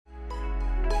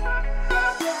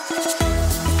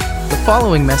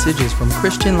following message is from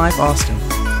Christian Life Austin.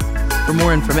 For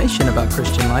more information about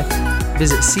Christian Life,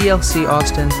 visit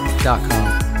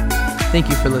clcaustin.com. Thank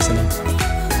you for listening.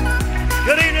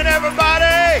 Good evening,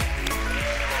 everybody.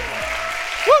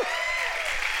 Woo!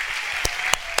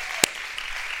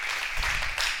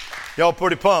 Y'all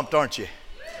pretty pumped, aren't you?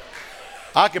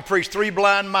 I could preach 3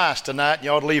 blind mice tonight, and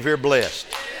y'all ought to leave here blessed.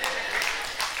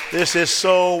 This is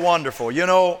so wonderful. You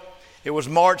know, it was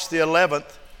March the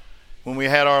 11th when we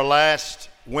had our last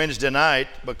Wednesday night,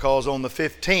 because on the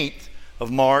 15th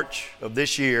of March of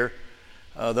this year,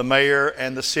 the mayor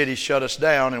and the city shut us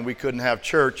down, and we couldn't have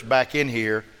church back in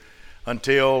here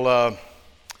until a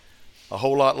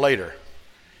whole lot later.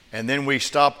 And then we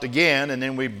stopped again, and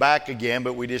then we back again,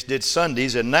 but we just did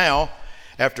Sundays. And now,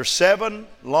 after 7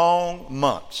 long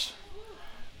months,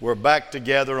 we're back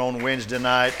together on Wednesday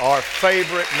night, our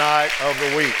favorite night of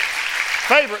the week.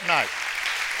 Favorite night.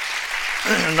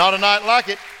 Not a night like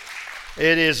it.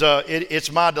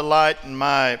 It's my delight and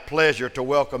my pleasure to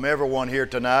welcome everyone here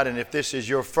tonight. And if this is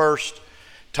your first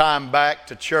time back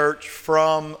to church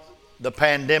from the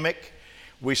pandemic,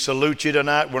 we salute you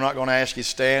tonight. We're not going to ask you to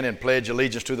stand and pledge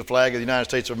allegiance to the flag of the United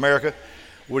States of America.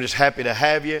 We're just happy to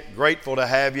have you, grateful to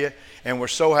have you, and we're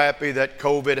so happy that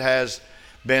COVID has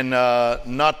been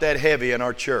not that heavy in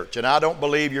our church. And I don't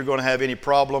believe you're going to have any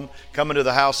problem coming to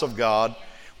the house of God,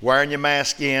 wearing your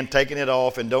mask in, taking it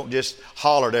off, and don't just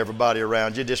holler at everybody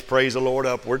around you. Just praise the Lord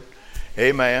upward.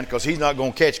 Amen. Because He's not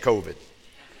going to catch COVID.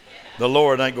 The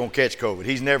Lord ain't going to catch COVID.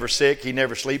 He's never sick. He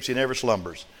never sleeps. He never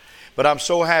slumbers. But I'm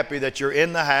so happy that you're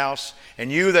in the house,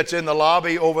 and you that's in the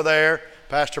lobby over there,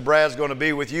 Pastor Brad's going to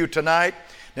be with you tonight.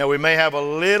 Now, we may have a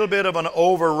little bit of an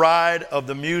override of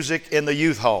the music in the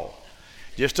youth hall.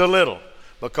 Just a little,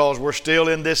 because we're still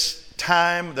in this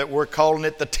time that we're calling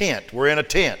it the tent. We're in a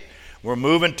tent. We're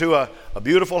moving to a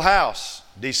beautiful house,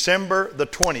 December the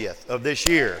 20th of this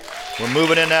year. We're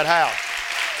moving in that house.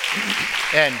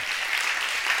 And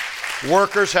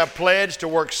workers have pledged to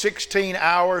work 16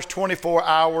 hours, 24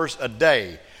 hours a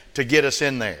day to get us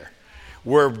in there.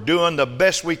 We're doing the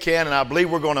best we can, and I believe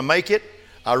we're going to make it.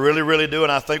 I really, really do,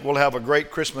 and I think we'll have a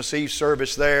great Christmas Eve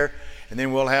service there, and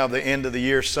then we'll have the end of the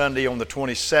year Sunday on the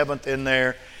 27th in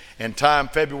there. And time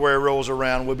February rolls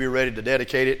around, we'll be ready to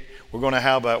dedicate it. We're going to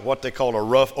have what they call a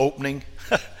rough opening.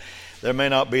 There may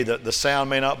not be, the sound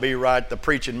may not be right, the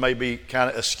preaching may be kind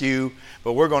of askew,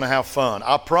 but we're going to have fun.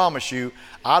 I promise you,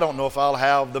 I don't know if I'll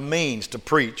have the means to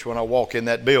preach when I walk in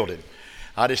that building.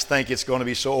 I just think it's going to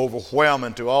be so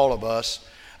overwhelming to all of us.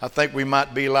 I think we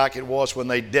might be like it was when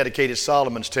they dedicated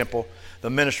Solomon's temple. The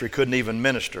ministry couldn't even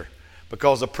minister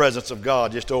because the presence of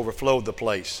God just overflowed the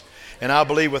place. And I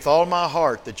believe with all my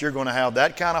heart that you're going to have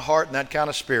that kind of heart and that kind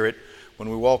of spirit when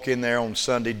we walk in there on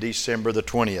Sunday, December the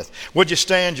 20th. Would you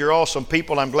stand? You're awesome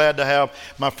people. I'm glad to have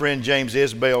my friend James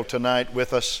Isbell tonight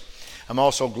with us. I'm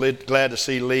also glad to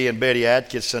see Lee and Betty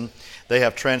Atkinson. They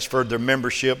have transferred their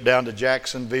membership down to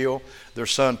Jacksonville. Their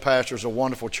son pastors a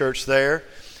wonderful church there.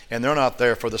 And they're not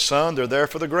there for the son, they're there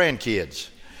for the grandkids.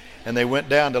 And they went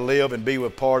down to live and be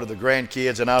with part of the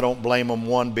grandkids, and I don't blame them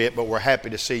one bit, but we're happy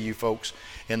to see you folks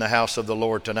in the house of the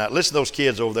Lord tonight. Listen to those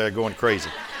kids over there going crazy.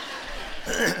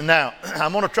 Now,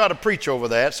 I'm going to try to preach over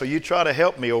that, so you try to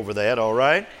help me over that, all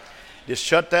right? Just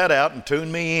shut that out and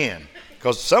tune me in,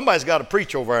 because somebody's got to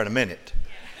preach over there in a minute.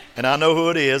 And I know who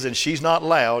it is, and she's not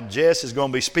loud. Jess is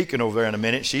going to be speaking over there in a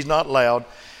minute. She's not loud,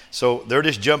 so they're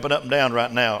just jumping up and down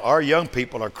right now. Our young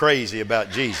people are crazy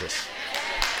about Jesus.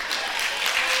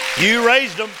 You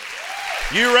raised them.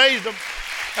 You raised them.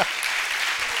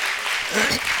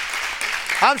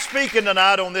 I'm speaking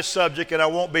tonight on this subject, and I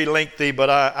won't be lengthy, but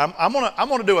I'm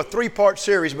gonna do a 3-part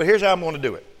series, but here's how I'm going to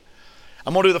do it.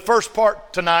 I'm going to do the first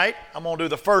part tonight. I'm going to do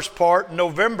the first part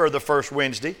November the first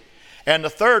Wednesday, and the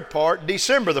third part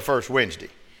December the first Wednesday.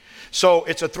 So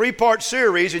it's a 3-part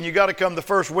series, and you got to come the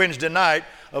first Wednesday night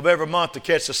of every month to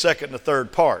catch the second and the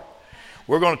third part.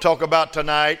 We're going to talk about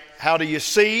tonight, how do you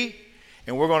see?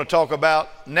 And we're going to talk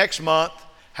about next month,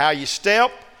 how you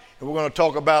step. And we're going to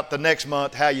talk about the next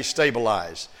month, how you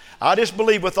stabilize. I just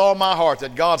believe with all my heart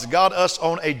that God's got us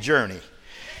on a journey.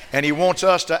 And He wants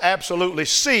us to absolutely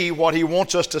see what He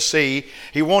wants us to see.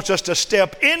 He wants us to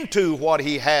step into what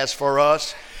He has for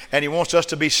us. And He wants us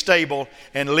to be stable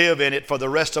and live in it for the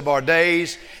rest of our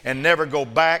days and never go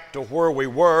back to where we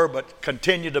were, but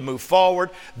continue to move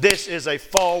forward. This is a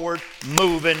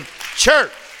forward-moving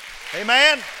church.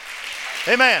 Amen?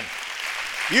 Amen.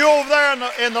 You over there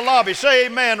in the lobby, say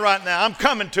amen right now. I'm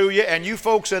coming to you, and you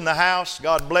folks in the house,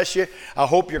 God bless you. I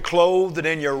hope you're clothed and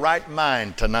in your right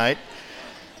mind tonight.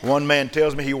 One man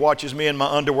tells me he watches me in my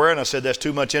underwear, and I said, that's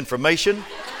too much information.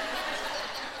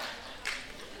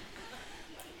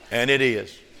 And it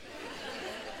is.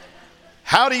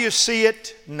 How do you see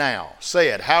it now? Say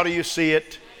it. How do you see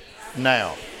it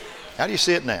now? How do you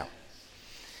see it now?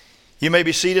 You may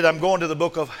be seated. I'm going to the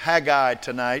book of Haggai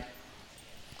tonight.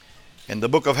 And the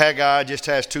book of Haggai just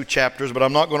has 2 chapters, but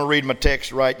I'm not going to read my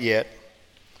text right yet.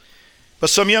 But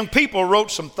some young people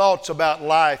wrote some thoughts about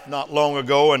life not long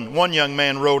ago, and one young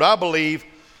man wrote, I believe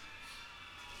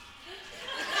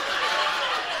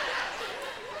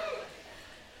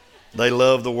they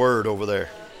love the word over there.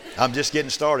 I'm just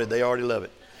getting started. They already love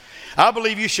it. I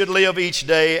believe you should live each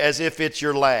day as if it's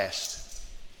your last,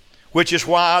 which is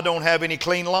why I don't have any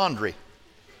clean laundry.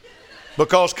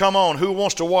 Because, come on, who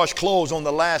wants to wash clothes on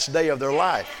the last day of their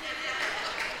life?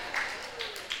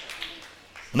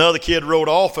 Another kid wrote,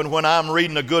 often when I'm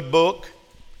reading a good book,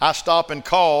 I stop and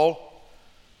call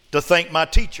to thank my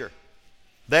teacher.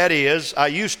 That is, I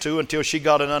used to until she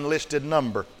got an unlisted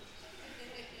number.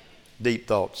 Deep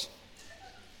thoughts.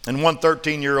 And one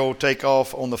 13-year-old take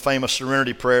off on the famous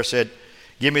Serenity Prayer said,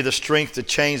 give me the strength to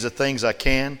change the things I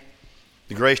can,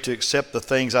 the grace to accept the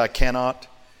things I cannot,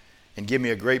 and give me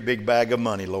a great big bag of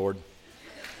money, Lord.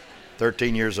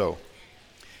 13 years old.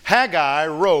 Haggai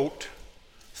wrote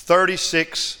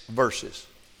 36 verses.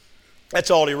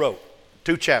 That's all he wrote.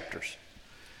 2 chapters.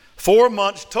 4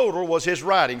 months total was his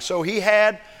writing. So he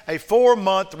had a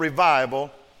 4-month revival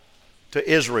to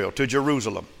Israel, to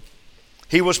Jerusalem.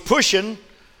 He was pushing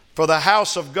for the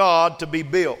house of God to be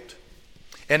built.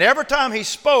 And every time he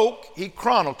spoke, he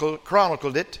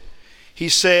chronicled it. He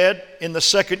said, in the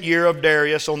 2nd year of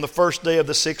Darius, on the 1st day of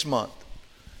the 6th month.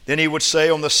 Then he would say,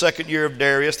 on the 2nd year of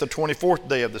Darius, the 24th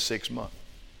day of the 6th month.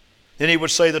 Then he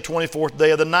would say the 24th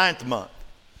day of the 9th month.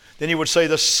 Then he would say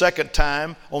the second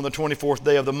time on the 24th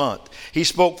day of the month. He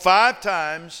spoke 5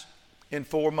 times in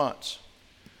 4 months.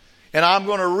 And I'm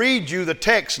going to read you the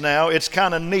text now. It's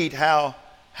kind of neat how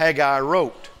Haggai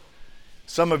wrote.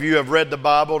 Some of you have read the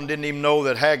Bible and didn't even know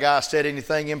that Haggai said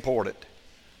anything important.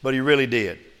 But he really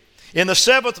did. In the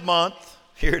 7th month,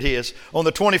 here it is, on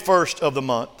the 21st of the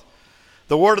month,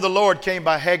 the word of the Lord came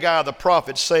by Haggai the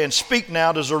prophet, saying, speak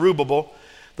now to Zerubbabel,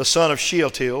 the son of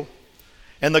Shealtiel,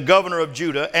 and the governor of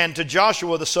Judah, and to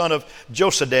Joshua, the son of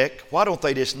Josedek. Why don't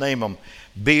they just name them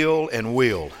Bill and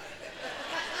Will?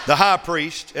 The high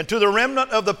priest, and to the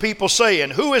remnant of the people, saying,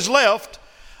 who is left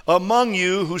among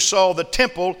you who saw the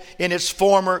temple in its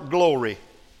former glory?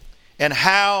 And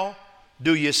how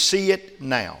do you see it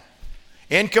now?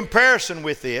 In comparison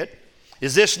with it,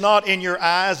 is this not in your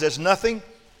eyes as nothing?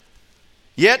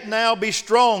 Yet now be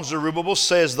strong, Zerubbabel,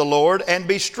 says the Lord, and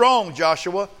be strong,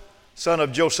 Joshua, son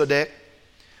of Josedek,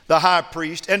 the high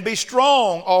priest, and be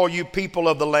strong, all you people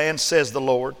of the land, says the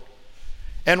Lord,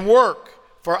 and work,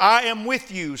 for I am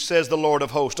with you, says the Lord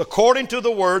of hosts, according to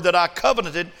the word that I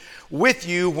covenanted with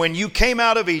you when you came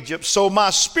out of Egypt, so my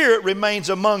spirit remains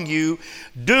among you.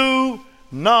 Do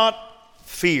not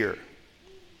fear.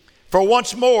 For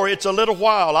once more, it's a little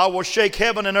while, I will shake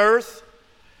heaven and earth,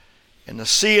 and the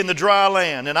sea and the dry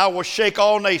land, and I will shake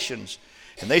all nations,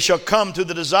 and they shall come to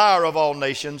the desire of all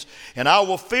nations, and I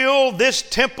will fill this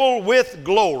temple with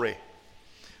glory.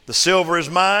 The silver is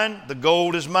mine, the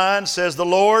gold is mine, says the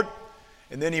Lord.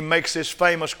 And then he makes this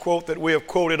famous quote that we have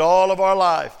quoted all of our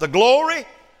life. The glory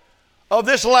of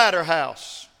this latter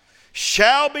house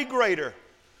shall be greater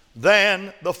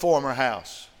than the former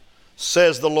house,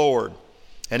 says the Lord.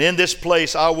 And in this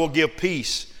place I will give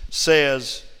peace,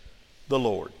 says the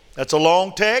Lord. That's a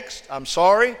long text. I'm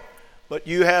sorry, but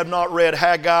you have not read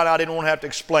Haggai. I didn't want to have to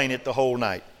explain it the whole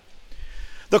night.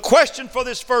 The question for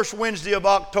this first Wednesday of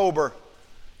October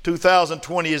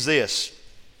 2020 is this.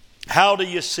 How do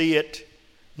you see it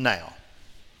now?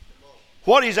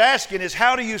 What he's asking is,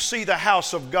 how do you see the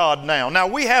house of God now? Now,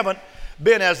 we haven't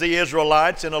been as the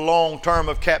Israelites in a long term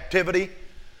of captivity,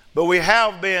 but we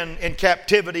have been in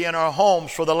captivity in our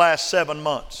homes for the last 7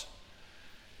 months.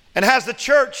 And has the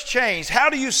church changed? How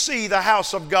do you see the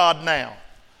house of God now?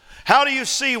 How do you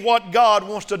see what God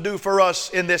wants to do for us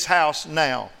in this house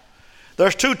now?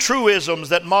 There's 2 truisms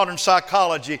that modern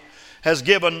psychology has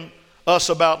given us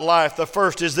about life. The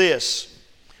first is this: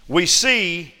 we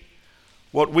see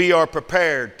what we are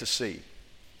prepared to see.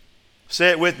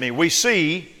 Say it with me. We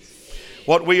see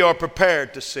what we are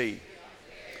prepared to see.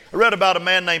 I read about a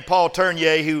man named Paul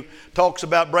Tournier who talks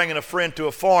about bringing a friend to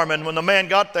a farm, and when the man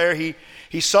got there,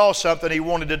 he saw something he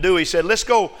wanted to do. He said, let's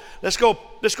go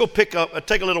take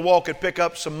a little walk and pick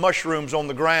up some mushrooms on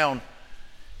the ground.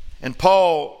 And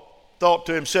Paul thought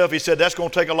to himself, he said, that's going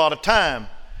to take a lot of time.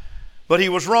 But he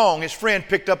was wrong. His friend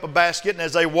picked up a basket, and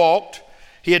as they walked,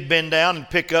 he had been down and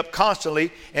picked up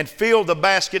constantly and filled the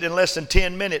basket in less than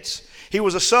 10 minutes. He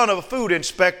was the son of a food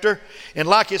inspector, and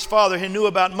like his father, he knew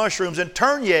about mushrooms. And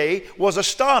Tournier was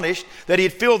astonished that he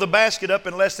had filled the basket up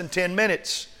in less than 10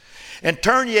 minutes. And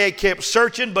Tournier kept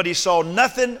searching, but he saw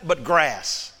nothing but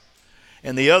grass.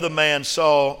 And the other man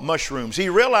saw mushrooms. He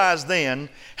realized then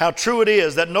how true it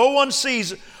is that no one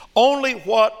sees only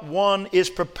what one is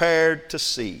prepared to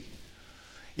see.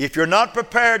 If you're not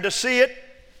prepared to see it,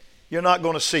 you're not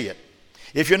going to see it.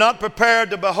 If you're not prepared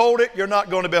to behold it, you're not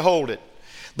going to behold it.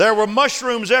 There were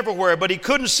mushrooms everywhere, but he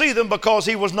couldn't see them because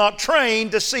he was not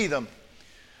trained to see them.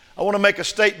 I want to make a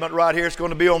statement right here. It's going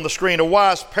to be on the screen. A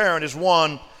wise parent is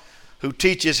one who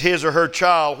teaches his or her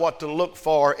child what to look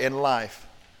for in life.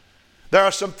 There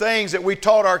are some things that we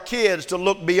taught our kids to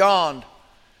look beyond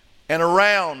and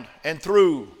around and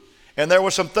through. And there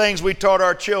were some things we taught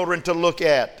our children to look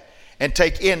at and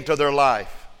take into their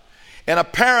life. And a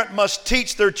parent must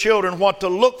teach their children what to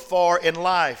look for in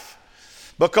life,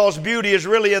 because beauty is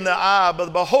really in the eye of the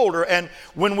beholder. And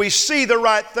when we see the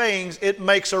right things, it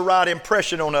makes a right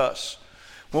impression on us.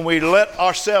 When we let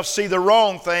ourselves see the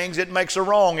wrong things, it makes a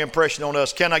wrong impression on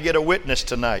us. Can I get a witness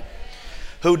tonight?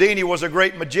 Houdini was a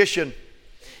great magician,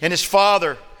 and his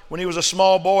father, when he was a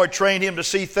small boy, trained him to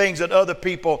see things that other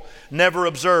people never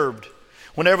observed.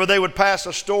 Whenever they would pass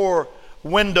a store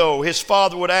window, his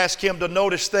father would ask him to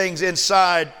notice things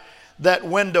inside that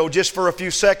window just for a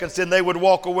few seconds. Then they would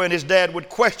walk away, and his dad would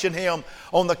question him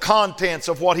on the contents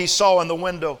of what he saw in the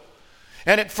window.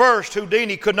 And at first,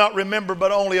 Houdini could not remember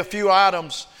but only a few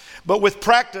items. But with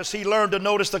practice, he learned to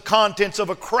notice the contents of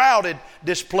a crowded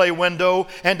display window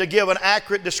and to give an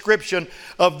accurate description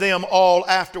of them all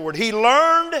afterward. He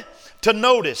learned to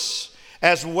notice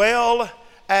as well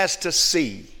as to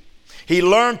see. He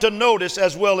learned to notice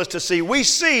as well as to see. We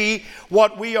see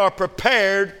what we are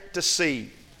prepared to see.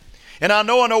 And I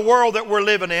know in a world that we're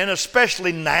living in,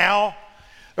 especially now,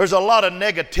 there's a lot of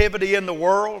negativity in the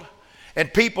world.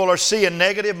 And people are seeing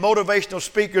negative. Motivational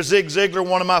speaker Zig Ziglar,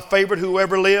 one of my favorite who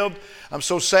ever lived. I'm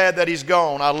so sad that he's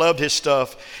gone. I loved his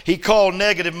stuff. He called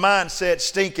negative mindset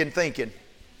stinking thinking.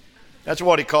 That's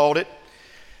what he called it.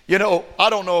 You know, I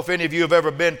don't know if any of you have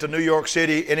ever been to New York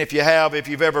City, and if you have, if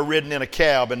you've ever ridden in a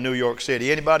cab in New York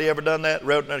City. Anybody ever done that,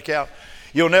 rode in a cab?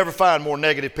 You'll never find more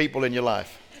negative people in your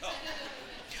life.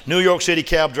 New York City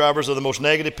cab drivers are the most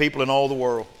negative people in all the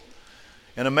world.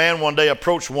 And a man one day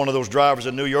approached one of those drivers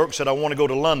in New York and said, "I want to go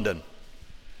to London."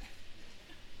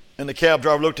 And the cab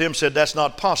driver looked at him and said, "That's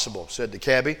not possible," said the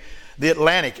cabbie. "The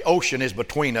Atlantic Ocean is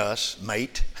between us,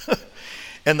 mate."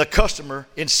 And the customer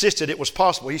insisted it was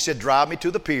possible. He said, "Drive me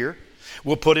to the pier.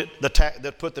 We'll put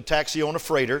the taxi on a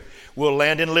freighter. We'll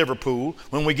land in Liverpool.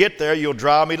 When we get there, you'll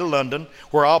drive me to London,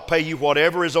 where I'll pay you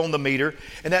whatever is on the meter."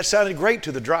 And that sounded great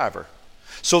to the driver.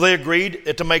 So they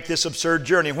agreed to make this absurd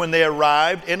journey. When they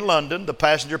arrived in London, the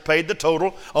passenger paid the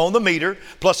total on the meter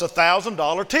plus a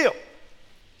 $1,000 tip.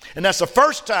 And that's the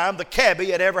first time the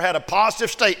cabbie had ever had a positive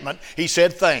statement. He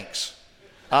said, "Thanks.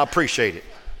 I appreciate it."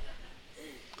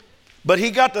 But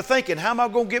he got to thinking, how am I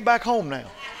going to get back home now?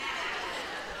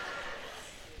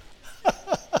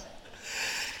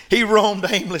 He roamed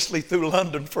aimlessly through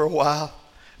London for a while,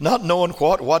 not knowing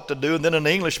what to do. And then an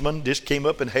Englishman just came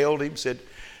up and hailed him and said,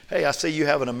 "Hey, I see you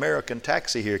have an American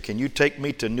taxi here. Can you take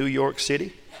me to New York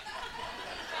City?"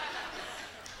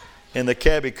 And the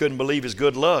cabbie couldn't believe his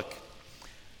good luck.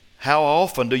 How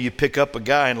often do you pick up a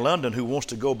guy in London who wants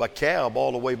to go by cab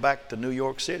all the way back to New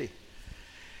York City?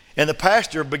 And the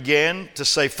pastor began to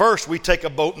say, "First we take a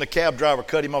boat," and the cab driver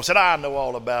cut him off, said, "I know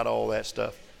all about all that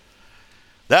stuff.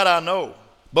 That I know.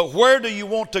 But where do you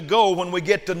want to go when we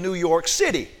get to New York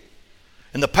City?"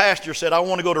 And the pastor said, "I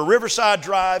want to go to Riverside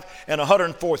Drive and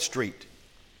 104th Street.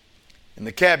 And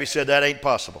the cabbie said, "That ain't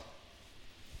possible."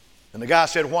 And the guy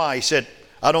said, "Why?" He said,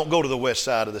 "I don't go to the west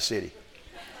side of the city."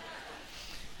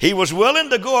 He was willing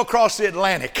to go across the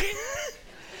Atlantic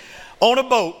on a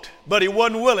boat, but he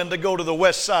wasn't willing to go to the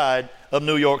west side of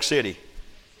New York City.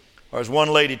 Or as one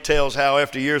lady tells how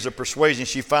after years of persuasion,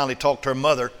 she finally talked her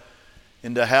mother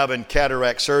into having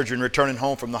cataract surgery and returning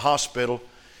home from the hospital.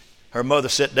 Her mother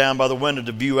sat down by the window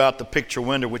to view out the picture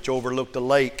window which overlooked the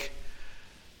lake.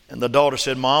 And the daughter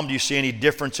said, "Mom, do you see any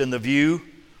difference in the view?"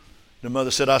 The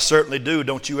mother said, "I certainly do.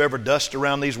 Don't you ever dust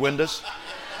around these windows?"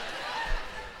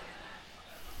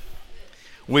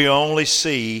 We only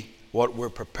see what we're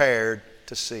prepared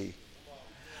to see.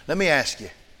 Let me ask you,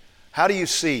 how do you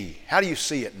see? How do you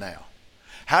see it now?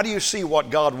 How do you see what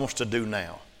God wants to do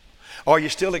now? Are you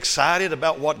still excited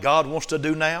about what God wants to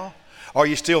do now? Are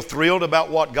you still thrilled about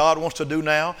what God wants to do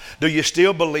now? Do you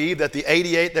still believe that the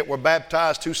 88 that were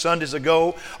baptized 2 Sundays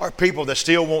ago are people that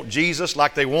still want Jesus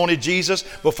like they wanted Jesus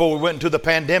before we went into the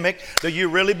pandemic? Do you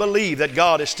really believe that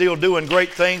God is still doing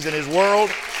great things in His world?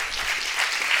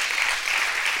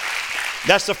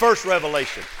 That's the first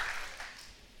revelation.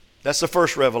 That's the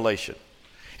first revelation.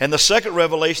 And the second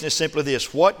revelation is simply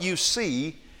this: what you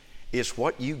see is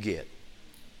what you get.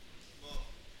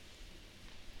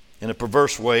 In a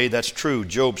perverse way, that's true.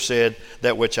 Job said,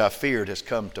 that which I feared has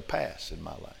come to pass in my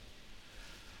life.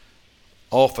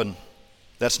 Often,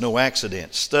 that's no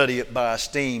accident. Study it by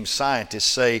esteemed scientists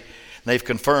say, they've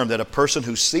confirmed that a person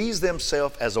who sees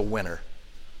themselves as a winner,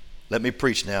 let me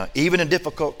preach now, even in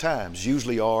difficult times,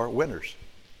 usually are winners.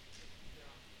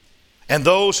 And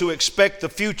those who expect the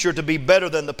future to be better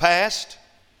than the past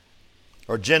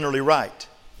are generally right.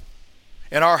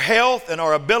 And our health and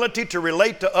our ability to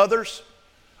relate to others,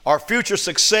 our future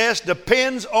success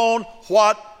depends on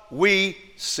what we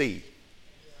see.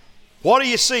 What are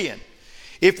you seeing?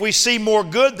 If we see more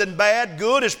good than bad,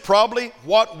 good is probably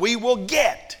what we will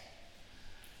get.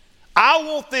 I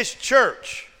want this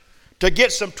church to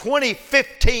get some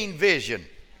 2015 vision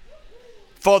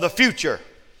for the future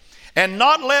and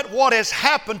not let what has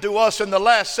happened to us in the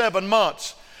last 7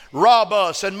 months rob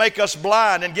us and make us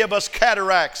blind and give us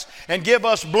cataracts and give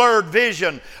us blurred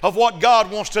vision of what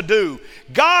God wants to do.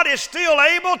 God is still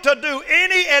able to do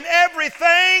any and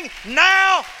everything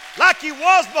now like He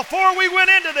was before we went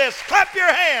into this. Clap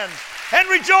your hands and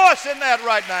rejoice in that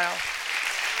right now.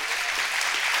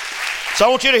 So I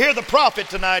want you to hear the prophet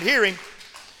tonight. Hearing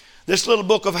this little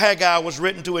book of Haggai was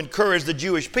written to encourage the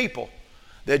Jewish people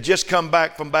that had just come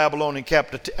back from Babylonian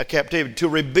captivity to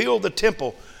rebuild the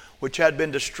temple which had been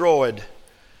destroyed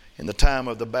in the time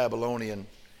of the Babylonian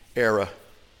era.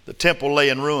 The temple lay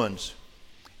in ruins.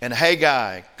 And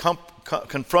Haggai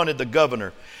confronted the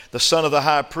governor, the son of the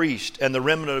high priest, and the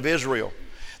remnant of Israel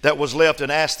that was left,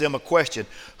 and asked them a question: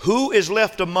 who is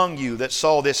left among you that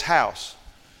saw this house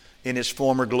in its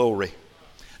former glory?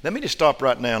 Let me just stop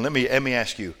right now and let me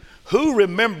ask you, who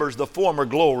remembers the former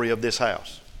glory of this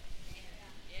house?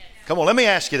 Come on, let me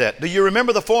ask you that. Do you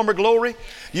remember the former glory?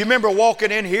 You remember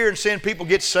walking in here and seeing people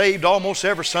get saved almost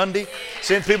every Sunday?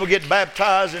 Seeing people get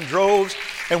baptized in droves?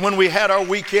 And when we had our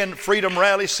weekend freedom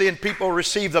rally, seeing people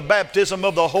receive the baptism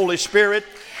of the Holy Spirit?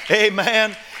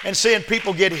 Amen. And seeing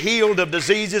people get healed of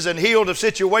diseases and healed of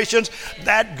situations.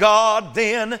 That God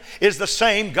then is the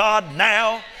same God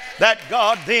now. That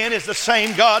God then is the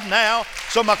same God now.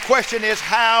 So my question is,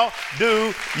 how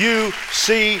do you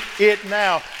see it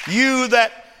now? You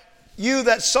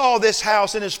that saw this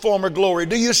house in its former glory,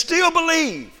 do you still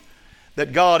believe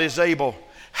that God is able?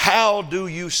 How do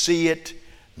you see it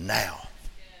now?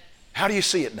 How do you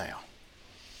see it now?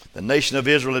 The nation of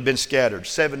Israel had been scattered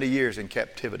 70 years in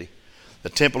captivity. The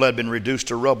temple had been reduced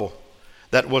to rubble.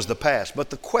 That was the past. But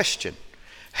the question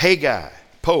Haggai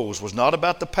posed was not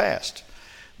about the past,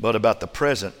 but about the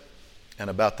present and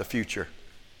about the future.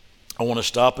 I want to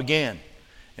stop again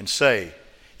and say,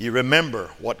 you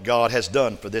remember what God has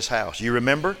done for this house. You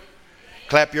remember?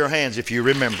 Clap your hands if you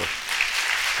remember.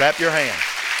 Clap your hands.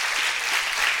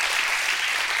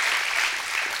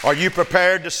 Are you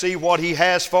prepared to see what He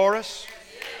has for us?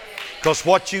 Because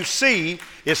what you see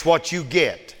is what you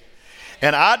get.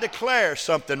 And I declare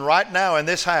something right now in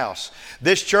this house.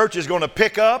 This church is going to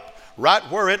pick up right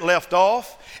where it left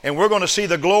off. And we're going to see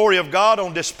the glory of God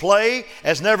on display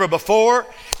as never before.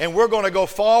 And we're going to go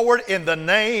forward in the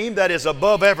name that is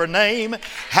above every name.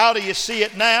 How do you see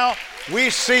it now? We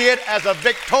see it as a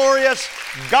victorious,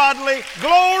 godly,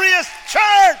 glorious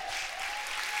church.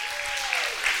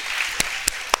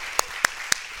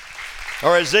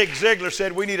 Or as Zig Ziglar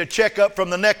said, we need a checkup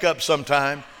from the neck up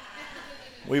sometime.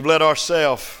 We've let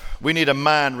ourselves, we need a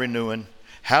mind renewing.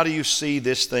 How do you see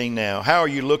this thing now? How are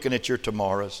you looking at your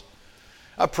tomorrows?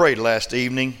 I prayed last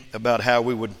evening about how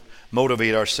we would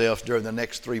motivate ourselves during the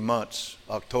next 3 months,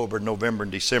 October, November,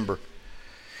 and December.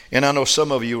 And I know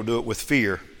some of you will do it with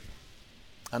fear.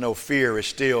 I know fear is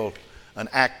still an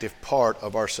active part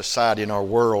of our society and our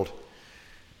world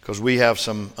because we have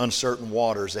some uncertain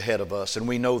waters ahead of us, and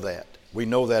we know that. We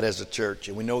know that as a church,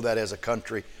 and we know that as a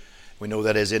country. We know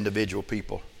that as individual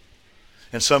people.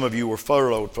 And some of you were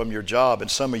furloughed from your job,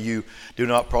 and some of you do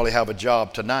not probably have a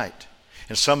job tonight.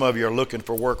 And some of you are looking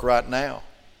for work right now.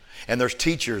 And there's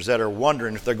teachers that are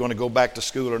wondering if they're going to go back to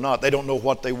school or not. They don't know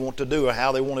what they want to do or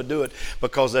how they want to do it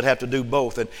because they'd have to do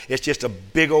both. And it's just a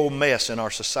big old mess in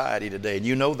our society today, and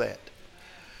you know that.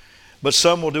 But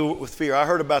some will do it with fear. I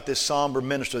heard about this somber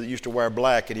minister that used to wear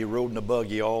black, and he rode in a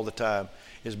buggy all the time.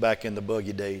 It's back in the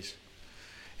buggy days.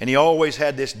 And he always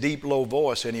had this deep, low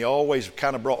voice, and he always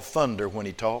kind of brought thunder when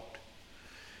he talked.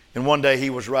 And one day he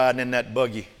was riding in that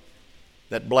buggy,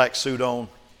 that black suit on,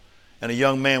 and a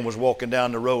young man was walking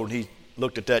down the road, and he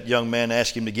looked at that young man,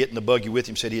 asked him to get in the buggy with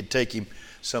him, said he'd take him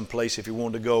someplace if he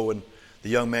wanted to go. And the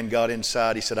young man got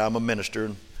inside. He said, I'm a minister.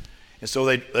 And so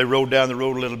they rode down the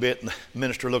road a little bit, and the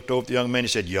minister looked over at the young man. He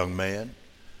said, young man,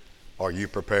 are you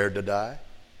prepared to die?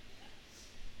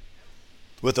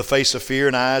 With a face of fear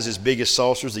and eyes as big as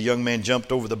saucers, the young man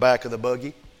jumped over the back of the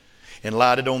buggy and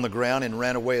lighted on the ground and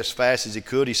ran away as fast as he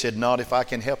could. He said, not if I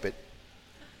can help it.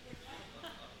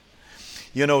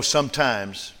 You know,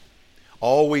 sometimes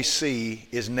all we see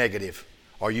is negative.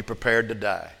 Are you prepared to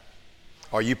die?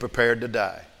 Are you prepared to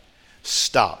die?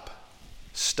 Stop.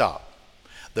 Stop.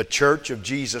 The church of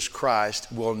Jesus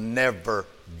Christ will never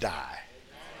die.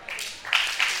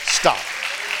 Stop.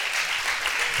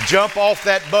 Jump off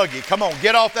that buggy. Come on,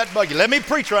 get off that buggy. Let me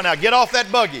preach right now. Get off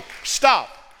that buggy. Stop.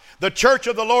 The church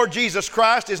of the Lord Jesus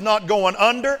Christ is not going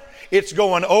under. It's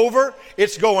going over.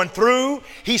 It's going through.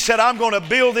 He said, I'm going to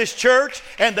build this church,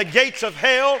 and the gates of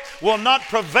hell will not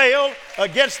prevail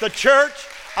against the church.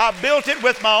 I built it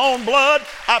with my own blood.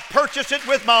 I purchased it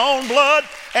with my own blood.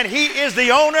 And He is the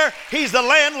owner. He's the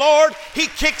landlord. He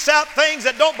kicks out things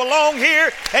that don't belong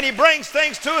here, and He brings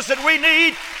things to us that we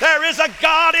need. There is a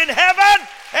God in heaven,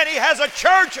 and He has a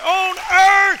church on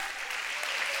earth.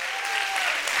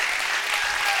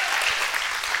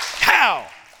 How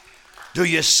do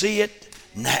you see it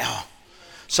now?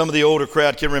 Some of the older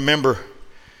crowd can remember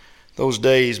those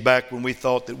days back when we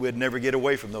thought that we'd never get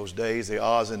away from those days, the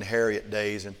Oz and Harriet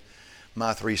days, and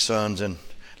my three sons and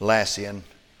Lassie, and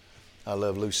I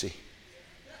love Lucy.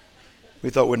 We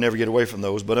thought we'd never get away from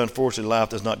those, but unfortunately life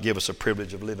does not give us a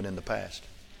privilege of living in the past.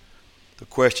 The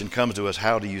question comes to us,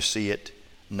 how do you see it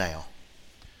now?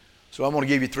 So I'm going to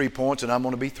give you 3 points, and I'm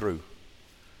going to be through.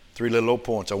 3 little old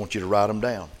points. I want you to write them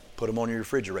down. Put them on your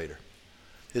refrigerator.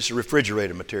 This is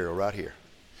refrigerator material right here.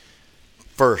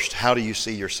 First, how do you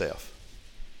see yourself?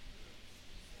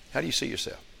 How do you see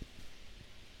yourself?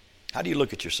 How do you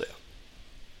look at yourself?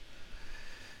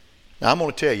 Now, I'm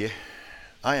going to tell you,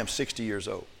 I am 60 years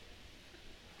old.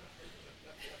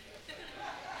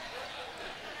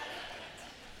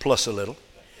 Plus a little.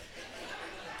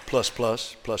 Plus,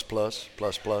 plus, plus, plus,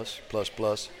 plus, plus, plus,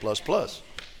 plus, plus, plus.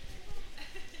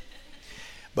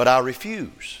 But I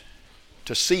refuse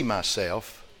to see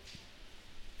myself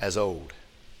as old.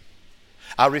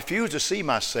 I refuse to see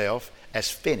myself as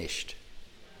finished.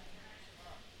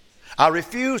 I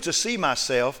refuse to see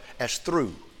myself as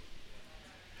through.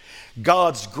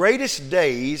 God's greatest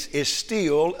days is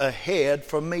still ahead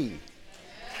for me.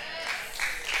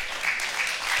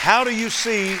 How do you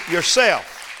see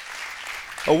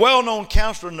yourself? A well-known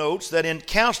counselor notes that in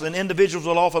counseling, individuals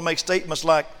will often make statements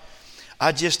like,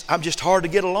 I'm just hard to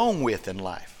get along with in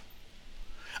life.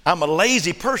 I'm a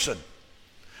lazy person.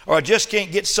 Or I just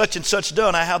can't get such and such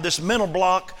done. I have this mental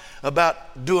block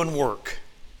about doing work.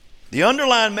 The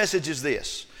underlying message is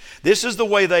this. This is the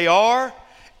way they are,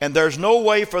 and there's no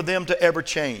way for them to ever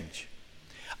change.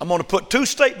 I'm going to put 2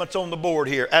 statements on the board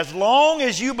here. As long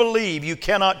as you believe you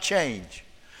cannot change,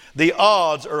 the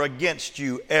odds are against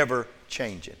you ever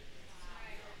changing.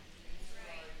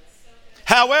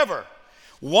 However,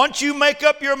 once you make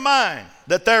up your mind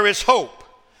that there is hope,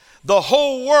 the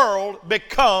whole world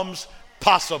becomes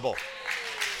possible.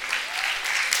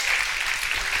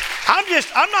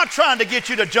 I'm not trying to get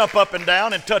you to jump up and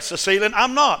down and touch the ceiling.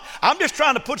 I'm not. I'm just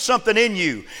trying to put something in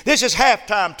you. This is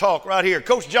halftime talk right here.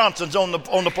 Coach Johnson's on the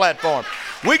platform.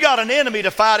 We got an enemy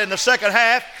to fight in the second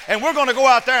half, and we're going to go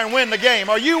out there and win the game.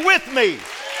 Are you with me?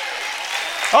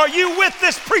 Are you with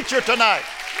this preacher tonight?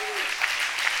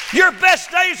 Your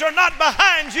best days are not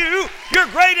behind you. Your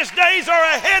greatest days are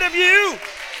ahead of you.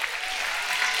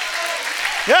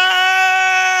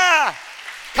 Yeah!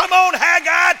 Come on,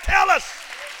 Haggai, tell us.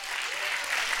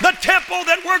 The temple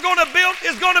that we're going to build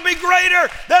is going to be greater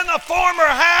than the former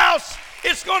house.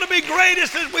 It's going to be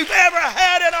greatest as we've ever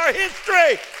had in our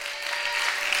history.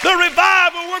 The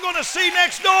revival we're going to see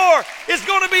next door is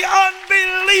going to be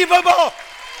unbelievable.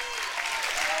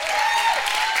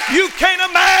 You can't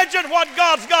imagine what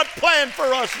God's got planned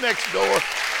for us next door.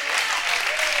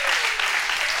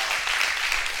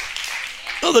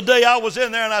 The other day I was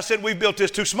in there and I said, we built this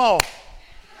too small.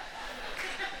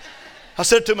 I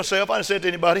said it to myself. I didn't say it to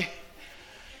anybody.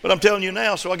 But I'm telling you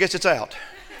now, so I guess it's out.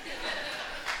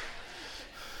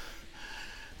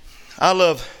 I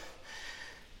love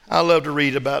to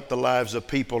read about the lives of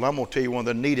people. I'm going to tell you one of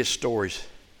the neatest stories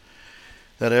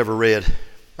that I ever read.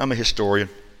 I'm a historian.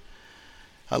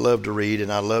 I love to read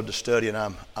and I love to study, and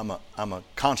I'm a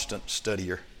constant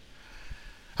studier.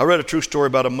 I read a true story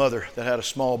about a mother that had a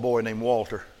small boy named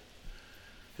Walter.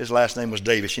 His last name was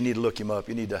Davis. You need to look him up.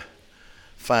 You need to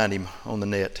find him on the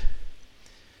net.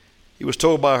 She was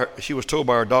told by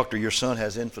her doctor, your son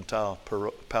has infantile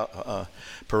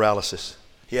paralysis.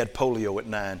 He had polio at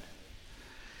 9.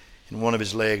 And one of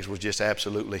his legs was just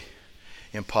absolutely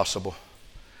impossible.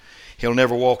 He'll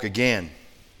never walk again,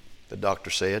 the doctor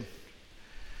said.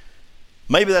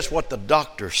 Maybe that's what the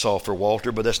doctor saw for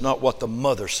Walter, but that's not what the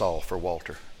mother saw for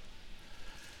Walter.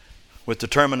 With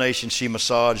determination, she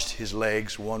massaged his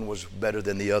legs. One was better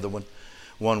than the other one.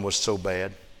 One was so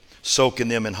bad, soaking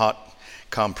them in hot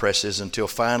compresses until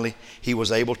finally he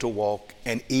was able to walk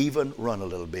and even run a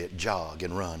little bit, jog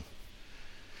and run.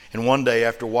 And one day,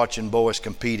 after watching boys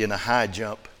compete in a high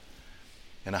jump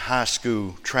in a high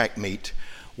school track meet,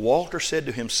 Walter said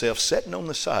to himself, sitting on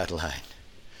the sideline,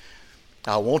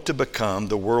 I want to become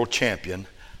the world champion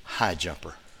high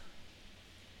jumper.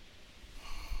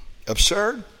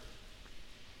 Absurd?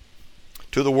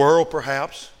 To the world,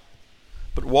 perhaps,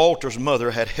 but Walter's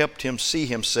mother had helped him see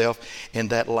himself in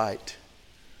that light.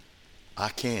 I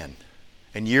can.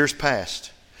 And years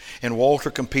passed, and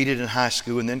Walter competed in high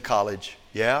school and then college.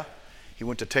 Yeah, he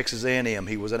went to Texas A&M.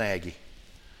 He was an Aggie.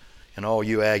 And all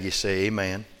you Aggies say,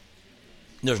 amen.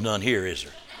 There's none here, is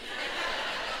there?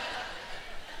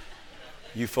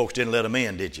 You folks didn't let him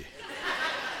in, did you?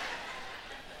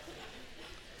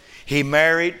 He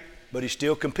married, but he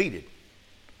still competed.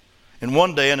 And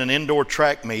one day in an indoor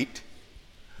track meet,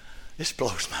 this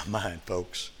blows my mind,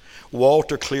 folks.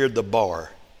 Walter cleared the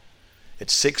bar at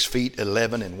 6 feet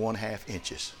 11 and 1/2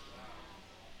 inches.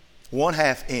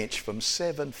 1/2 inch from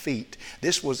 7 feet.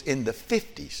 This was in the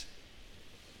 50s.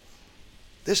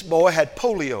 This boy had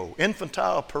polio,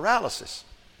 infantile paralysis.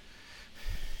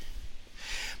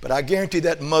 But I guarantee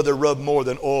that mother rubbed more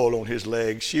than oil on his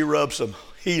legs. She rubbed some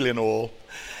healing oil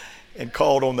and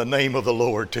called on the name of the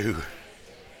Lord too.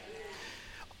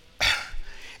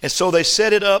 And so they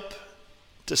set it up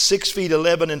to 6 feet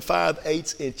 11 and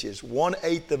 5/8 inches,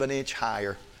 1/8 of an inch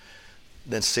higher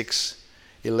than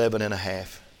 6'11 and a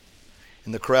half.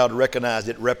 And the crowd recognized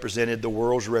it represented the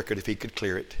world's record if he could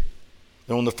clear it.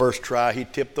 And on the first try, he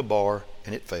tipped the bar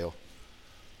and it fell.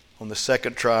 On the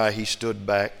second try, he stood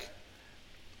back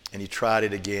and he tried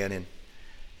it again, and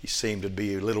he seemed to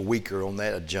be a little weaker on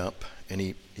that jump, and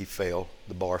he fell.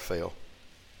 The bar fell.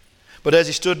 But as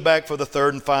he stood back for the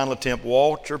third and final attempt,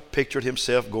 Walter pictured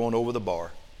himself going over the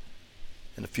bar.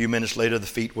 And a few minutes later, the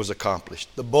feat was accomplished.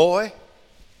 The boy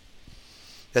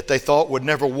that they thought would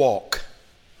never walk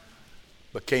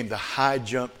became the high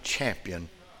jump champion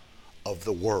of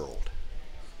the world.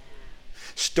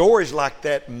 Stories like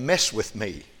that mess with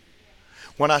me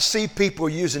when I see people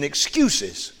using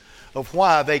excuses of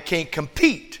why they can't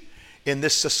compete in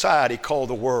this society called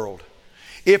the world.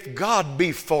 If God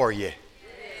be for you,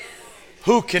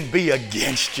 who can be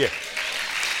against you?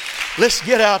 Let's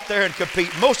get out there and compete.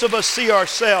 Most of us see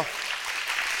ourselves,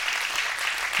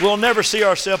 we'll never see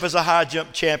ourselves as a high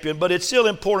jump champion, but it's still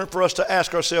important for us to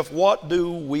ask ourselves, what do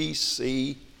we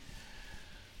see?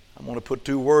 I'm going to put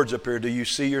 2 words up here. Do you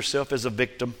see yourself as a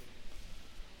victim,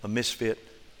 a misfit?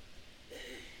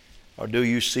 Or do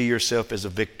you see yourself as a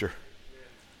victor,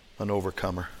 an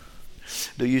overcomer?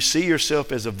 Do you see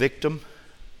yourself as a victim?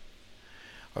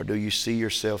 Or do you see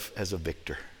yourself as a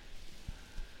victor?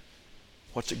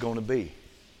 What's it going to be?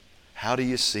 How do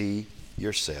you see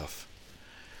yourself?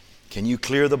 Can you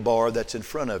clear the bar that's in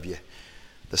front of you?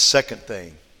 The second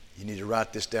thing, you need to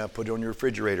write this down, put it on your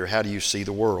refrigerator. How do you see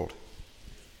the world?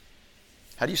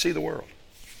 How do you see the world?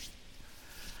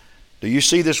 Do you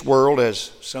see this world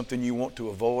as something you want to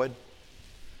avoid?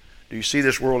 Do you see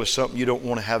this world as something you don't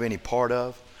want to have any part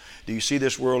of? Do you see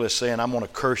this world as saying, I'm going to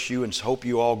curse you and hope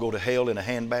you all go to hell in a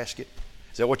handbasket?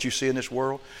 Is that what you see in this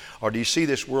world? Or do you see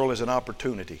this world as an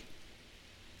opportunity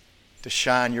to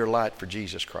shine your light for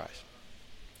Jesus Christ?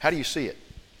 How do you see it?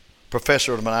 A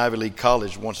professor at an Ivy League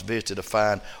college once visited a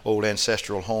fine old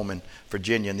ancestral home in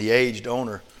Virginia, and the aged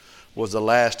owner was the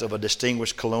last of a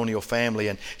distinguished colonial family,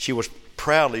 and she was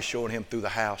proudly showing him through the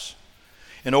house.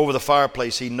 And over the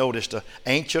fireplace, he noticed an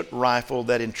ancient rifle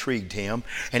that intrigued him,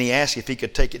 and he asked if he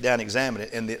could take it down and examine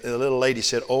it. And the little lady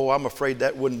said, "Oh, I'm afraid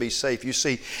that wouldn't be safe. You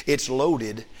see, it's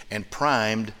loaded and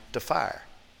primed to fire.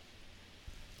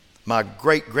 My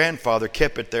great-grandfather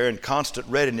kept it there in constant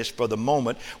readiness for the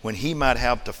moment when he might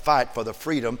have to fight for the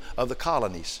freedom of the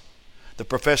colonies." The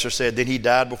professor said, "Then he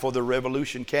died before the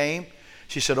revolution came?"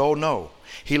 She said, "Oh no,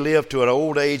 he lived to an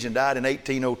old age and died in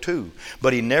 1802,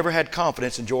 but he never had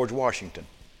confidence in George Washington."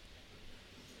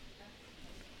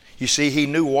 You see, he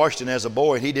knew Washington as a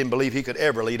boy, and he didn't believe he could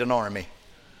ever lead an army.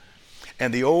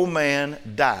 And the old man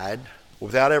died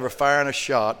without ever firing a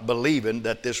shot, believing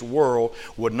that this world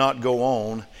would not go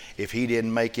on if he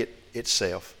didn't make it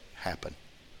itself happen.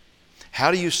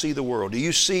 How do you see the world? Do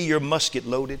you see your musket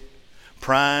loaded,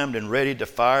 primed and ready to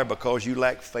fire because you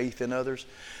lack faith in others?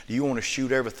 Do you want to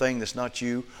shoot everything that's not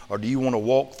you? Or do you want to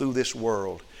walk through this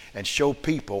world and show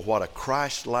people what a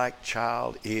Christ-like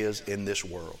child is in this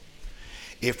world?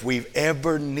 If we've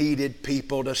ever needed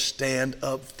people to stand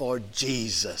up for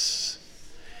Jesus,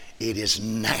 it is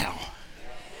now.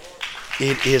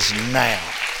 It is now.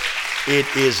 It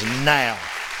is now.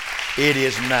 It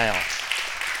is now.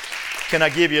 Can I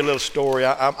give you a little story?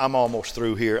 I'm almost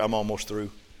through here. I'm almost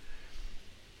through.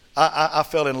 I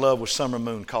fell in love with Summer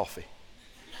Moon coffee.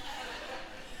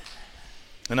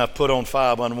 And I've put on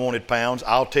 5 unwanted pounds.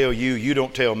 I'll tell you, you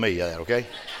don't tell me that, okay?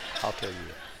 I'll tell you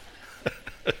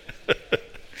that.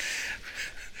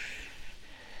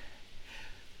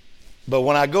 But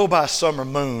when I go by Summer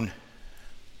Moon,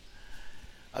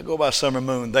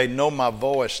 they know my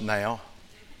voice now.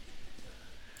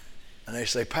 And they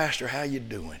say, Pastor, how you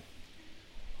doing?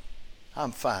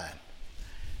 I'm fine.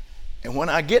 And when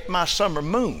I get my Summer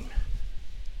Moon,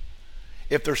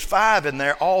 if there's 5 in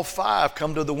there, all 5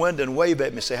 come to the window and wave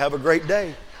at me and say, have a great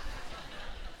day.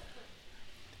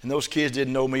 And those kids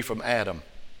didn't know me from Adam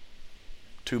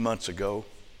 2 months ago.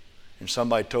 And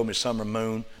somebody told me Summer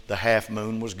Moon, the half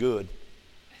moon was good.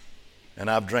 And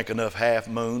I've drank enough half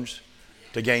moons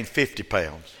to gain 50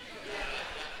 pounds.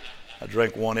 I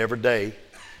drink one every day.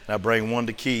 And I bring one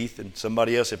to Keith and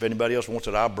somebody else. If anybody else wants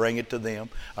it, I'll bring it to them.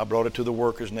 I brought it to the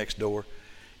workers next door.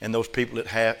 And those people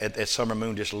at Summer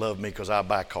Moon just love me because I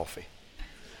buy coffee.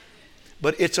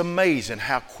 But it's amazing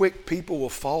how quick people will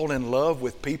fall in love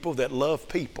with people that love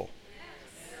people.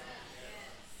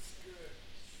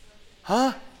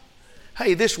 Huh?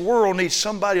 Hey, this world needs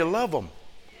somebody to love them.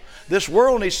 This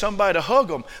world needs somebody to hug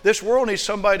them. This world needs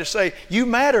somebody to say, you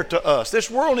matter to us.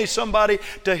 This world needs somebody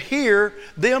to hear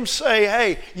them say,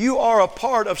 hey, you are a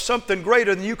part of something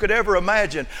greater than you could ever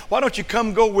imagine. Why don't you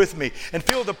come go with me and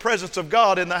feel the presence of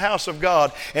God in the house of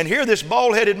God and hear this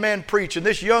bald-headed man preach and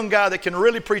this young guy that can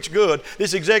really preach good,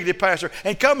 this executive pastor,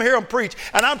 and come hear him preach.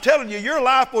 And I'm telling you, your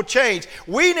life will change.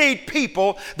 We need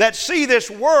people that see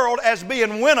this world as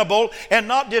being winnable and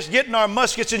not just getting our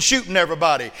muskets and shooting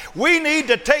everybody. We need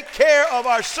to take care of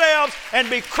ourselves and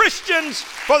be Christians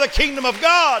for the kingdom of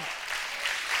God.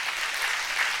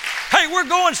 Hey, we're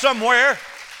going somewhere.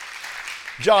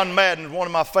 John Madden, one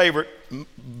of my favorite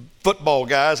football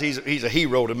guys. He's a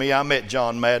hero to me. I met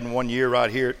John Madden one year right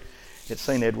here at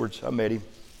St. Edwards. I met him.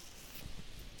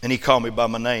 And he called me by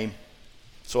my name.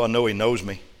 So I know he knows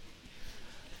me.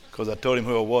 Because I told him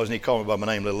who I was and he called me by my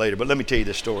name a little later. But let me tell you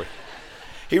this story.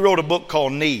 He wrote a book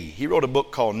called Knee.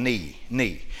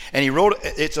 And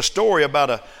it's a story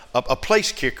about a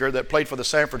place kicker that played for the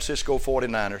San Francisco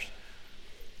 49ers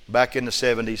back in the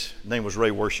 70s. His name was Ray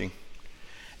Wersching.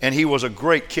 And he was a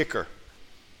great kicker.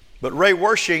 But Ray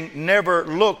Wersching never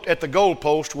looked at the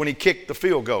goalpost when he kicked the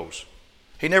field goals.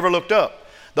 He never looked up.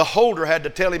 The holder had to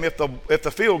tell him if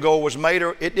the field goal was made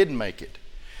or it didn't make it.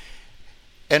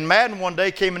 And Madden one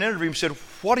day came and interviewed him and said,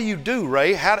 what do you do,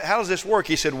 Ray? How does this work?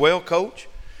 He said, well, Coach,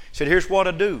 he said, here's what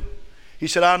I do. He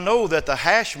said, I know that the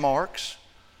hash marks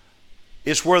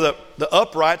is where the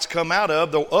uprights come out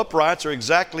of. The uprights are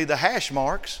exactly the hash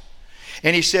marks.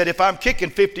 And he said, if I'm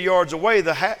kicking 50 yards away,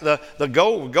 the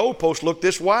goalposts look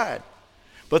this wide.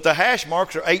 But the hash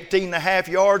marks are 18 and a half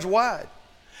yards wide.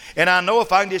 And I know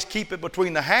if I can just keep it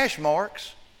between the hash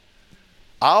marks,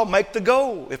 I'll make the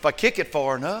goal if I kick it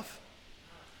far enough.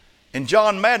 And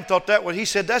John Madden thought he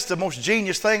said, that's the most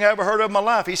genius thing I ever heard of in my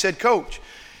life. He said, Coach,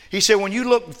 he said, when you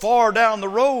look far down the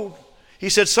road, he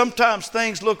said, sometimes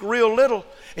things look real little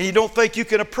and you don't think you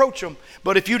can approach them.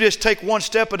 But if you just take one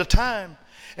step at a time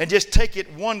and just take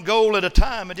it one goal at a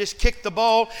time and just kick the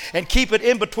ball and keep it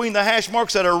in between the hash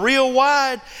marks that are real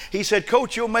wide, he said,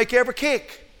 Coach, you'll make every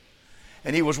kick.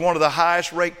 And he was one of the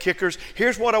highest ranked kickers.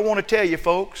 Here's what I want to tell you,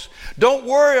 folks. Don't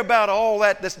worry about all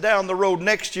that's down the road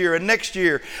next year and next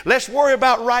year. Let's worry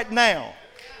about right now.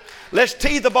 Let's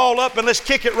tee the ball up and let's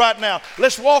kick it right now.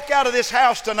 Let's walk out of this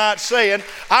house tonight saying,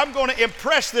 I'm going to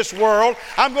impress this world.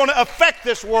 I'm going to affect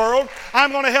this world.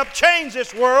 I'm going to help change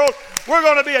this world. We're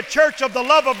going to be a church of the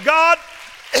love of God.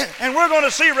 And we're going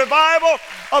to see revival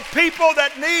of people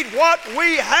that need what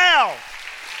we have.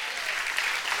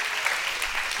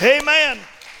 Amen.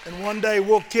 And one day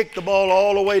we'll kick the ball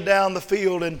all the way down the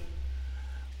field and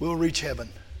we'll reach heaven.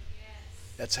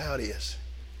 That's how it is.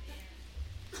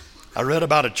 I read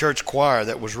about a church choir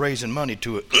that was raising money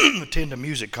to attend a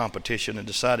music competition and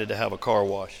decided to have a car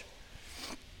wash.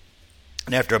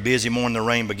 And after a busy morning, the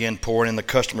rain began pouring and the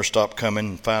customers stopped coming.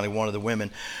 And finally, one of the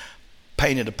women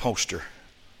printed a poster.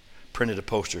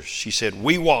 She said,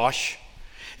 "We wash,"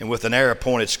 and with an arrow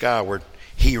pointed skyward,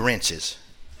 "He rinses."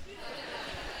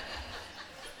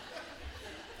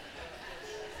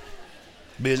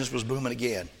 Business was booming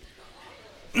again.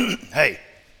 Hey,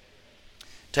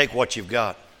 take what you've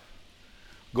got.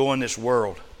 Go in this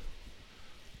world.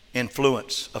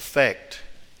 Influence, affect.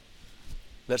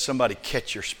 Let somebody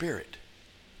catch your spirit.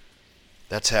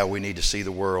 That's how we need to see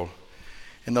the world.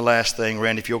 And the last thing,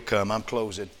 Randy, if you'll come, I'm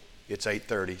closing. It's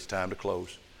 8:30. It's time to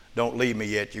close. Don't leave me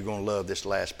yet. You're going to love this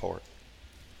last part.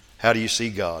 How do you see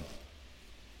God?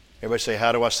 Everybody say,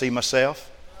 how do I see myself?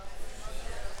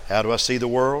 How do I see the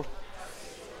world?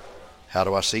 How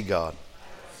do I see God?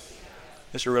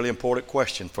 It's a really important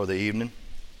question for the evening.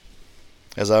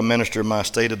 As I minister my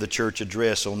State of the Church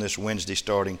address on this Wednesday,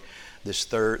 starting this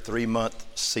third 3-month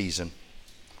season,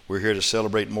 we're here to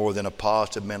celebrate more than a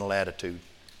positive mental attitude.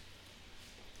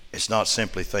 It's not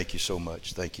simply thank you so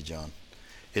much. Thank you, John.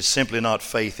 It's simply not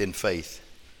faith in faith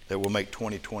that will make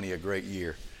 2020 a great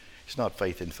year. It's not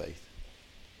faith in faith.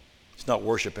 It's not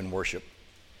worship in worship.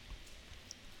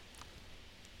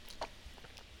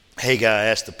 Haggai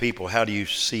asked the people, how do you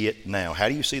see it now? How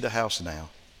do you see the house now?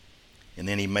 And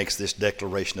then he makes this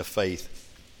declaration of faith.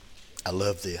 I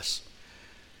love this.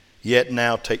 Yet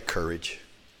now take courage,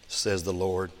 says the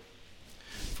Lord,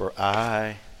 for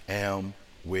I am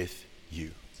with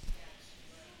you.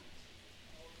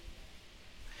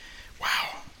 Wow.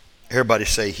 Everybody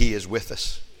say, He is with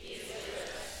us.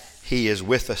 He is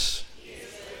with us.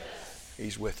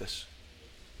 He's with us.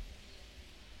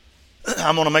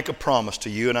 I'm going to make a promise to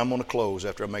you, and I'm going to close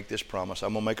after I make this promise.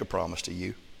 I'm going to make a promise to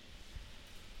you.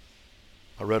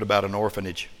 I read about an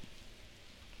orphanage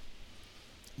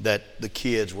that the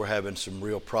kids were having some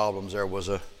real problems. There was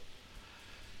a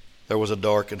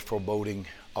dark and foreboding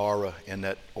aura in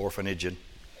that orphanage, and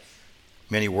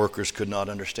many workers could not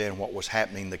understand what was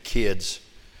happening. The kids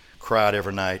cried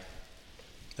every night.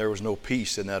 There was no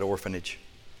peace in that orphanage.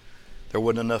 There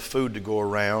wasn't enough food to go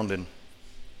around and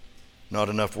not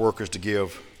enough workers to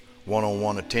give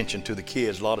one-on-one attention to the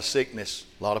kids. A lot of sickness,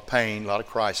 a lot of pain, a lot of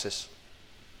crisis,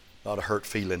 a lot of hurt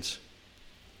feelings.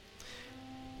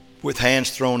 With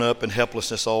hands thrown up and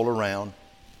helplessness all around,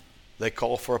 they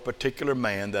called for a particular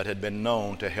man that had been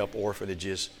known to help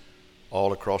orphanages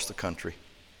all across the country.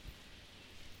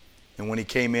 And when he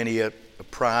came in, he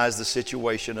apprised the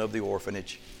situation of the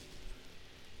orphanage.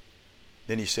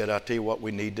 Then he said, I'll tell you what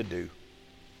we need to do.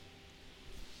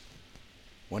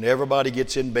 When everybody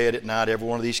gets in bed at night, every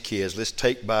one of these kids, let's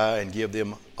take by and give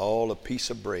them all a piece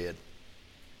of bread,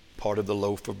 part of the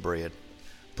loaf of bread.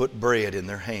 Put bread in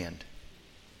their hand.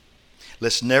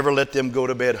 Let's never let them go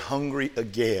to bed hungry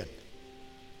again.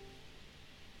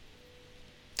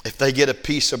 If they get a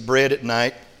piece of bread at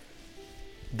night,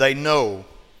 they know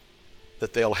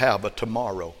that they'll have a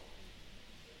tomorrow.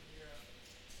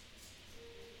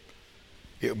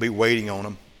 It'll be waiting on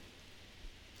them.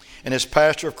 And as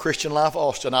pastor of Christian Life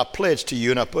Austin, I pledge to you,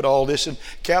 and I put all this in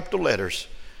capital letters,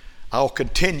 I'll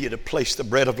continue to place the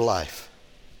bread of life,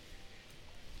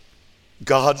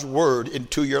 God's word,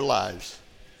 into your lives.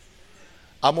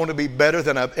 I'm going to be better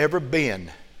than I've ever been.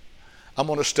 I'm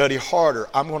going to study harder.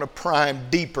 I'm going to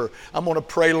prime deeper. I'm going to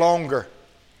pray longer.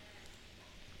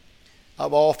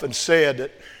 I've often said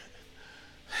that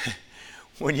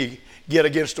when you get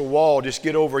against a wall, just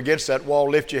get over against that wall,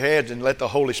 lift your hands, and let the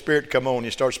Holy Spirit come on. You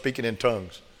start speaking in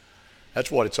tongues. That's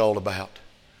what it's all about.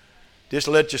 Just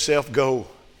let yourself go,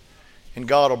 and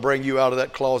God will bring you out of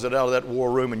that closet, out of that war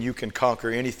room, and you can conquer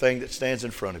anything that stands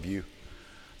in front of you.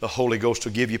 The Holy Ghost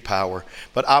will give you power.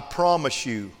 But I promise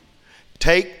you,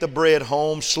 take the bread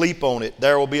home, sleep on it.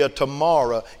 There will be a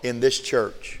tomorrow in this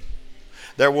church.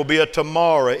 There will be a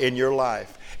tomorrow in your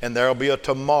life, and there will be a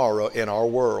tomorrow in our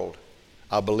world.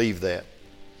 I believe that.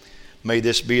 May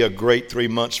this be a great 3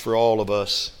 months for all of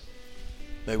us.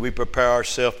 May we prepare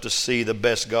ourselves to see the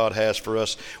best God has for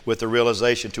us, with the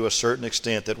realization to a certain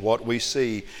extent that what we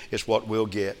see is what we'll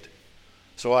get.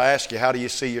 So I ask you, how do you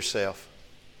see yourself?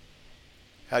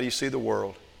 How do you see the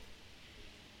world?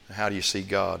 And how do you see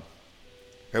God?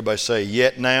 Everybody say,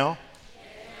 yet now,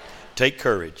 take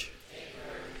courage,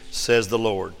 says the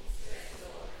Lord,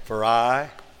 for I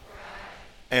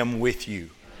am with you.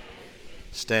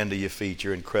 Stand to your feet.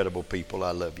 You're incredible people.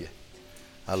 I love you.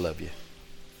 I love you.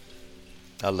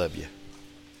 I love you.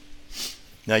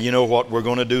 Now, you know what we're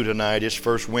going to do tonight. It's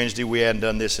First Wednesday. We hadn't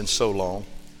done this in so long.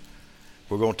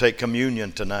 We're going to take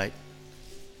communion tonight.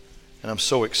 And I'm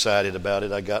so excited about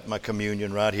it. I got my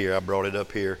communion right here. I brought it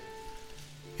up here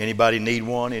Anybody need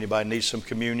one? Anybody need some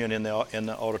communion in the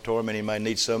auditorium? Anybody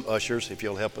need some? Ushers, if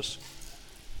you'll help us.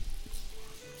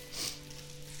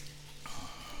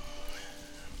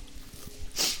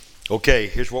 Okay,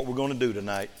 here's what we're going to do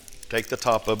tonight. Take the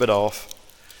top of it off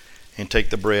and take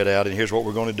the bread out. And here's what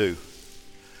we're going to do.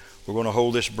 We're going to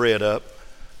hold this bread up.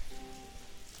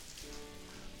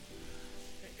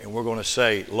 And we're going to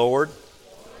say, Lord,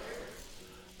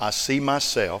 I see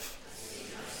myself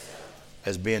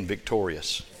as being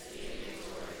victorious,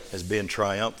 as being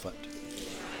triumphant,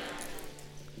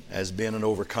 as being an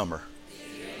overcomer.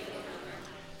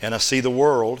 And I see the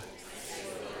world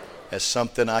as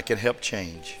something I can help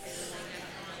change.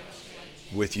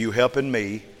 With you helping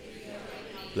me,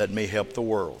 let me help the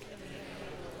world.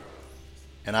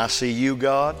 And I see you,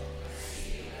 God,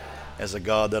 as a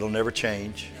God that'll never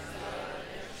change.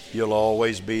 You'll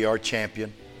always be our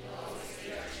champion.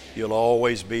 You'll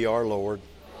always be our Lord.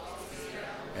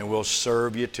 And we'll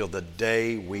serve you till the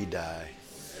day we die.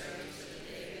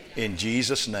 In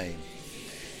Jesus' name,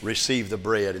 receive the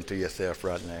bread into yourself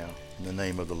right now. In the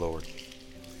name of the Lord.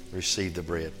 Receive the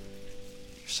bread.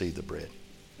 Receive the bread.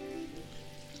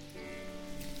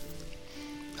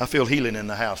 I feel healing in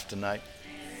the house tonight.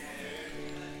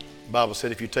 The Bible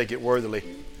said if you take it worthily,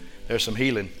 there's some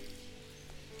healing.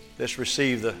 Let's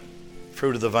receive the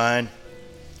fruit of the vine.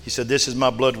 He said, this is my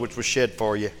blood which was shed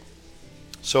for you.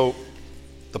 So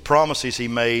the promises he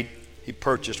made, he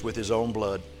purchased with his own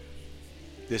blood.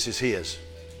 This is his.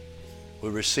 We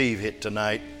receive it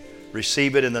tonight.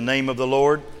 Receive it in the name of the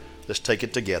Lord. Let's take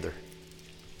it together.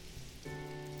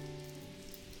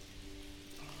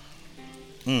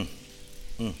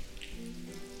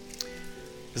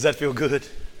 Does that feel good?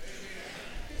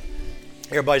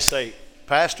 Everybody say,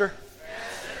 Pastor,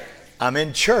 I'm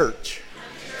in church.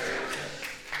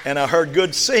 And I heard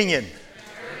good singing.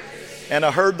 And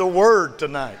I heard the word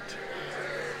tonight.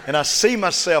 And I see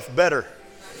myself better.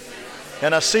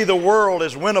 And I see the world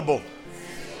as winnable.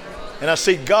 And I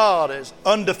see God as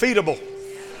undefeatable.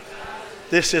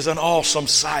 This is an awesome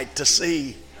sight to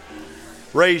see.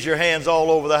 Raise your hands all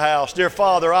over the house. Dear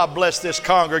Father, I bless this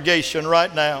congregation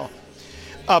right now.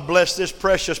 I bless this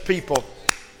precious people.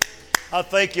 I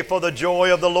thank you for the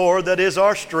joy of the Lord that is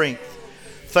our strength.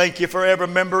 Thank you for every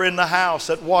member in the house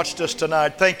that watched us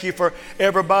tonight. Thank you for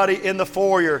everybody in the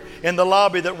foyer, in the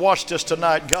lobby that watched us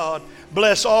tonight, God.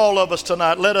 Bless all of us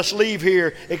tonight. Let us leave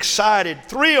here excited,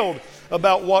 thrilled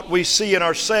about what we see in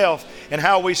ourselves and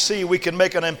how we see we can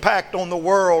make an impact on the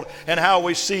world and how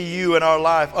we see you in our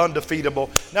life undefeatable.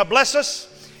 Now bless us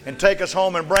and take us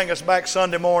home and bring us back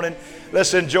Sunday morning.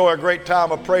 Let's enjoy a great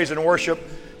time of praise and worship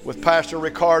with Pastor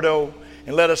Ricardo,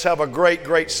 and let us have a great,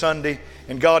 great Sunday.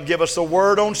 And God, give us the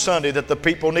word on Sunday that the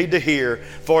people need to hear.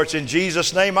 For it's in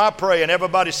Jesus' name I pray. And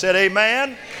everybody said amen.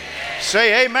 Amen.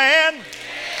 Say amen. Amen.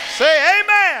 Say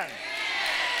amen.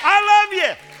 I love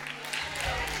you.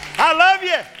 I love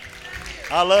you.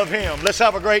 I love him. Let's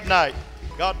have a great night.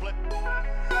 God bless.